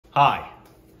Hi,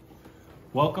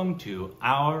 welcome to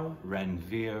our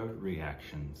Ranveer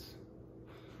reactions.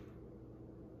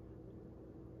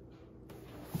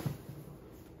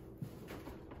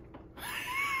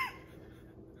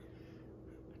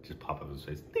 Just pop up his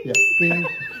face. Yeah. Bing.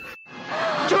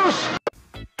 Juice!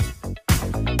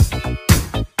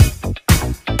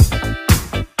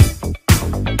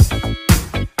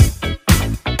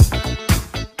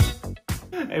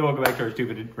 Hey, welcome back to our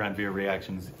stupid Ranveer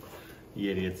reactions,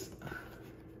 you idiots.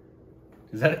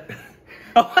 Is that it?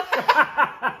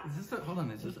 Oh. Is this hold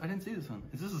on, is this, I didn't see this one.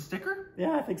 Is this a sticker?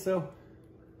 Yeah, I think so.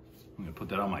 I'm gonna put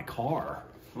that on my car.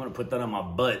 I'm gonna put that on my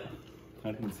butt.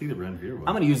 I didn't see the Ranveer one.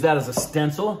 I'm gonna use that as a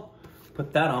stencil.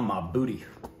 Put that on my booty.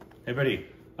 Hey, buddy,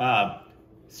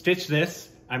 stitch this.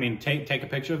 I mean, take a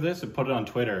picture of this and put it on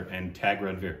Twitter and tag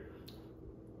Ranveer.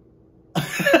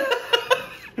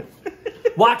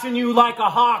 Watching you like a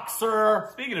hawk, sir.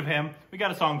 Speaking of him, we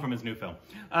got a song from his new film.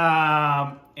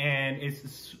 And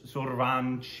it's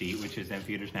Sooryavanshi, which is in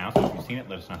theaters now. So if you've seen it,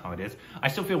 let us know how it is. I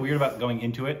still feel weird about going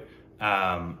into it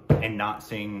and not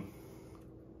seeing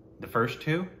the first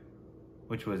two,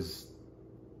 which was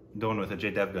the one with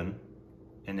Ajay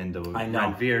and then the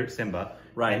Ranveer, Simba.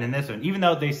 Right. And then this one. Even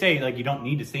though they say, like, you don't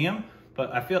need to see them,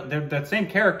 but I feel they're the same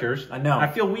characters. I know. I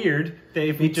feel weird that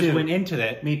if we just went into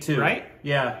that. Me too. Right?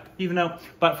 Yeah. Even though,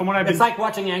 but from what I've been... It's like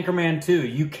watching Anchorman 2.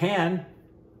 You can,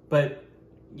 but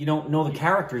you don't know the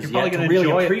characters yet to really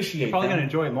appreciate them. You're probably going to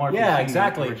enjoy it more if you've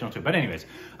seen the original two. But anyways,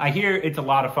 I hear it's a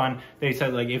lot of fun. They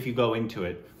said, like, if you go into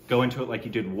it like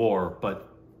you did War, but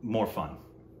more fun.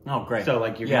 Oh, great. So,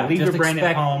 like, you're going to leave your brain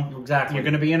at home. Exactly. You're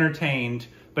going to be entertained,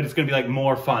 but it's going to be, like,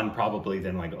 more fun probably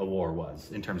than, like, a War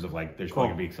was in terms of, like, there's going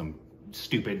to be some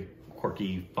stupid,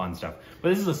 quirky, fun stuff. But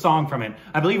this is a song from it.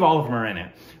 I believe all of them are in it.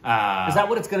 Is that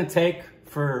what it's going to take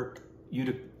for you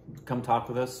to come talk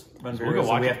with us? So we'll go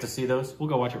watch we have to see those? We'll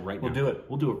go watch it right now. We'll do it.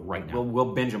 We'll do it right now.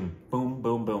 We'll binge them. Boom,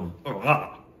 boom, boom.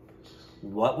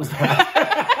 What was that?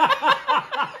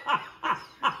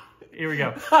 Here we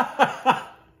go.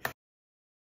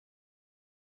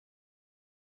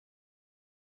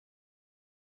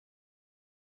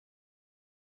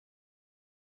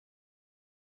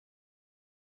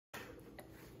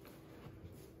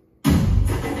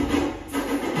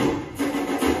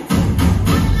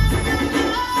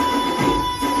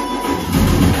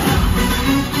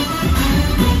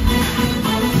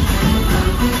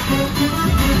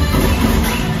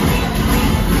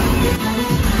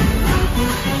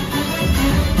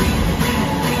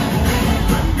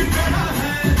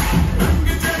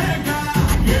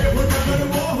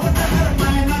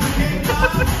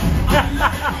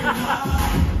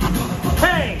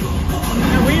 Hey!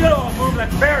 And we know a move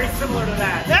that's very similar to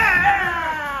that. Yeah!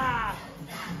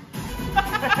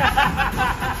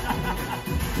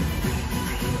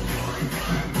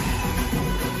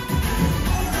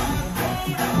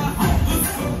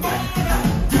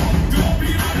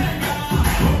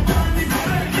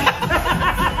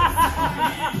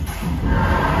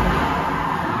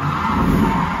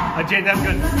 Ajay, that's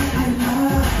good.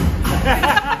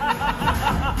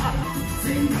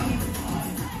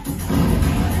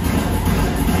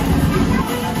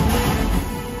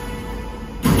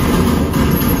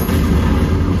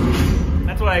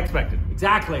 That's what I expected.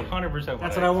 Exactly. 100%.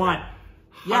 That's what I want.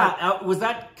 Yeah, was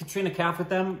that Katrina Kaif with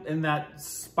them in that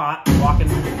spot walking?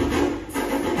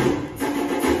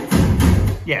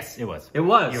 Yes, it was. It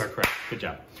was. You are correct. Good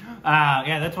job.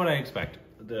 Yeah, that's what I expect.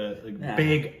 The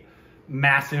big,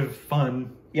 massive,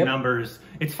 fun numbers.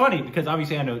 It's funny because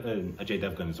obviously I know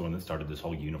Ajay is the one that started this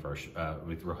whole universe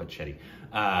with Rohit Shetty.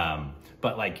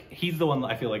 But like, he's the one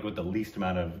I feel like with the least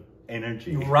amount of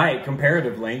energy. Right,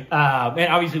 comparatively.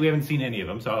 And obviously we haven't seen any of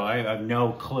them, so I have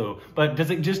no clue. But does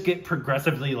it just get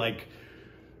progressively like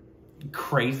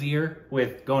crazier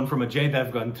with going from Ajay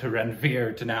to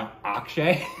Ranveer to now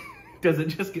Akshay? Does it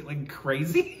just get like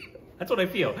crazy? That's what I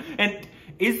feel. And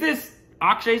is this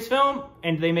Akshay's film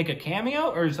and they make a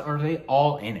cameo, or are they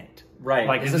all in it? Right.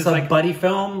 Like, is this a buddy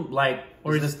film? Like,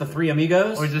 or is this the Three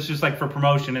Amigos? Or is this just like for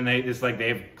promotion and they have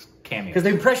cameos? Because the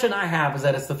impression I have is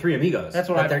that it's the Three Amigos. That's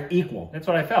what they're equal. That's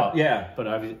what I felt. Yeah.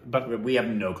 But we have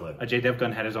no clue. Ajay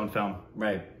Devgan had his own film.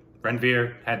 Right.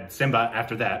 Ranveer had Simba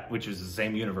after that, which is the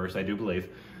same universe, I do believe.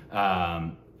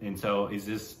 And so is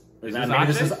this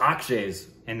Akshay's?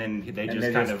 And then they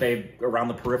just kind of stay around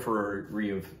the periphery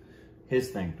of his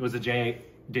thing.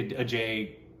 Did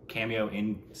Ajay cameo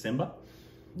in Simba?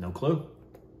 No clue.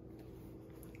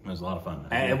 It was a lot of fun.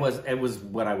 And it was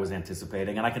what I was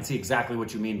anticipating, and I can see exactly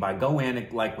what you mean by go in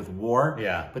like with War.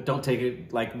 Yeah. But don't take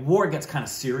it like War gets kind of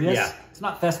serious. Yeah. It's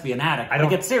not thespianatic. It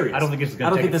gets serious. I don't think this is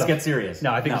going to. I don't think this gets serious.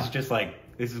 No, I think it's just like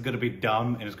this is going to be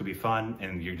dumb and it's going to be fun,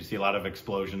 and you're going to see a lot of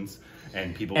explosions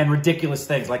and people... And ridiculous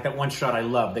things, like that one shot I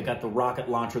love. They got the rocket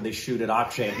launcher, they shoot at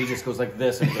Akshay, and he just goes like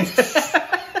this and goes...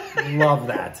 Love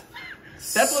that.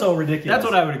 That's so ridiculous. That's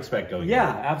what I would expect going. Yeah,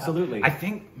 absolutely. I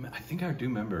think I do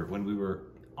remember when we were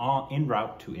en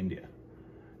route to India,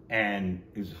 and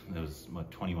it was what,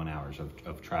 21 hours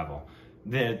of travel.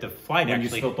 The flight when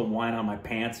actually... you spilled the wine on my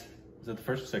pants. Was it the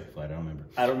first or second flight? I don't remember.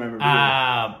 I don't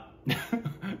remember.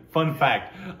 Fun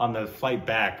fact, on the flight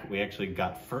back, we actually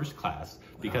got first class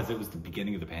because it was the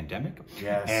beginning of the pandemic.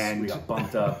 Yes, and we got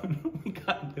bumped up.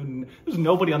 There was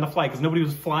nobody on the flight because nobody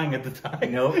was flying at the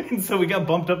time. Nope. And so we got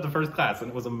bumped up to first class, and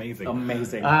it was amazing.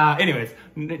 Amazing. Anyways,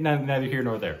 neither here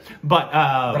nor there. But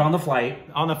on the flight,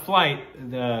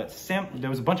 there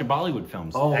was a bunch of Bollywood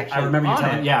films. Oh, I remember you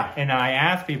telling me. Yeah. And I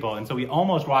asked people, and so we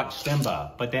almost watched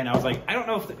Simba, but then I was like, I don't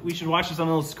know if we should watch this on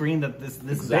a little screen that this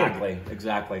exactly, big.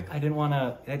 Exactly. I didn't want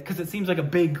to, because it seems like a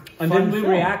big. And then we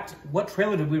react. What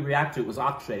trailer did we react to? It was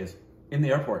Akshay's in the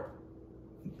airport.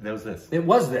 That was this. It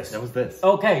was this. That was this.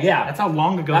 Okay, yeah. That's how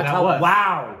long ago that was.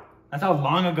 Wow. That's how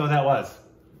long ago that was.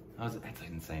 That's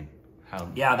insane.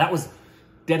 Yeah, that was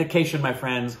dedication, my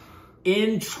friends.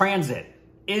 In transit,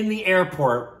 in the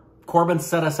airport, Corbin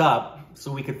set us up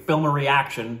so we could film a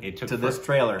reaction to this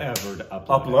trailer. Ever to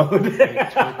upload.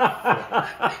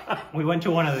 We went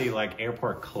to one of the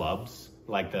airport clubs.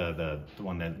 Like the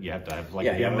one that you have to have be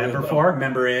a member for.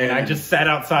 Member in. And I just sat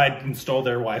outside and stole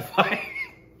their Wi-Fi.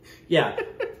 Yeah.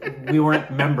 We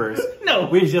weren't members. No.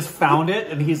 We just found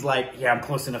it and he's like, yeah, I'm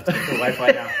close enough to get the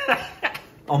Wi-Fi now.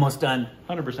 Almost done.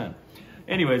 100%.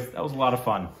 Anyways, that was a lot of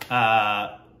fun.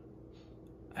 I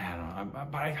don't know.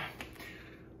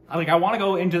 I want to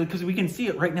go into because we can see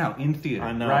it right now in theater.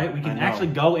 I know. Right? We can actually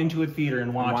go into a theater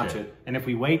and watch it. And if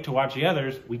we wait to watch the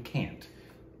others, we can't.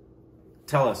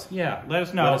 Tell us. Yeah, let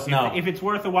us know. If it's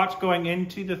worth a watch going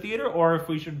into the theater, or if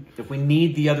we should... If we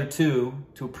need the other two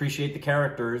to appreciate the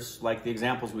characters, like the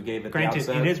examples we gave at the outset.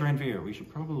 Granted, it is Ranveer. We should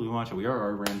probably watch it. We are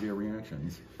our Ranveer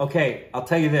reactions. Okay, I'll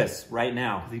tell you this right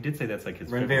now. He did say that's like his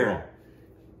favorite role.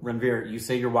 Ranveer, you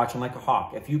say you're watching like a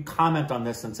hawk. If you comment on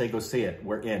this and say go see it,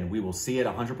 we're in. We will see it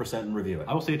 100% and review it.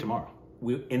 I will see it tomorrow.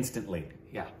 We instantly.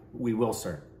 Yeah. We will,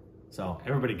 sir. So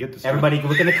everybody get this. Everybody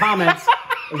look in the comments.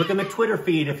 Look in the Twitter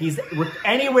feed. If he's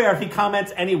anywhere, if he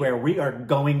comments anywhere, we are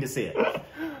going to see it.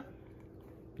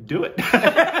 Do it.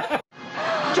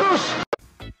 Just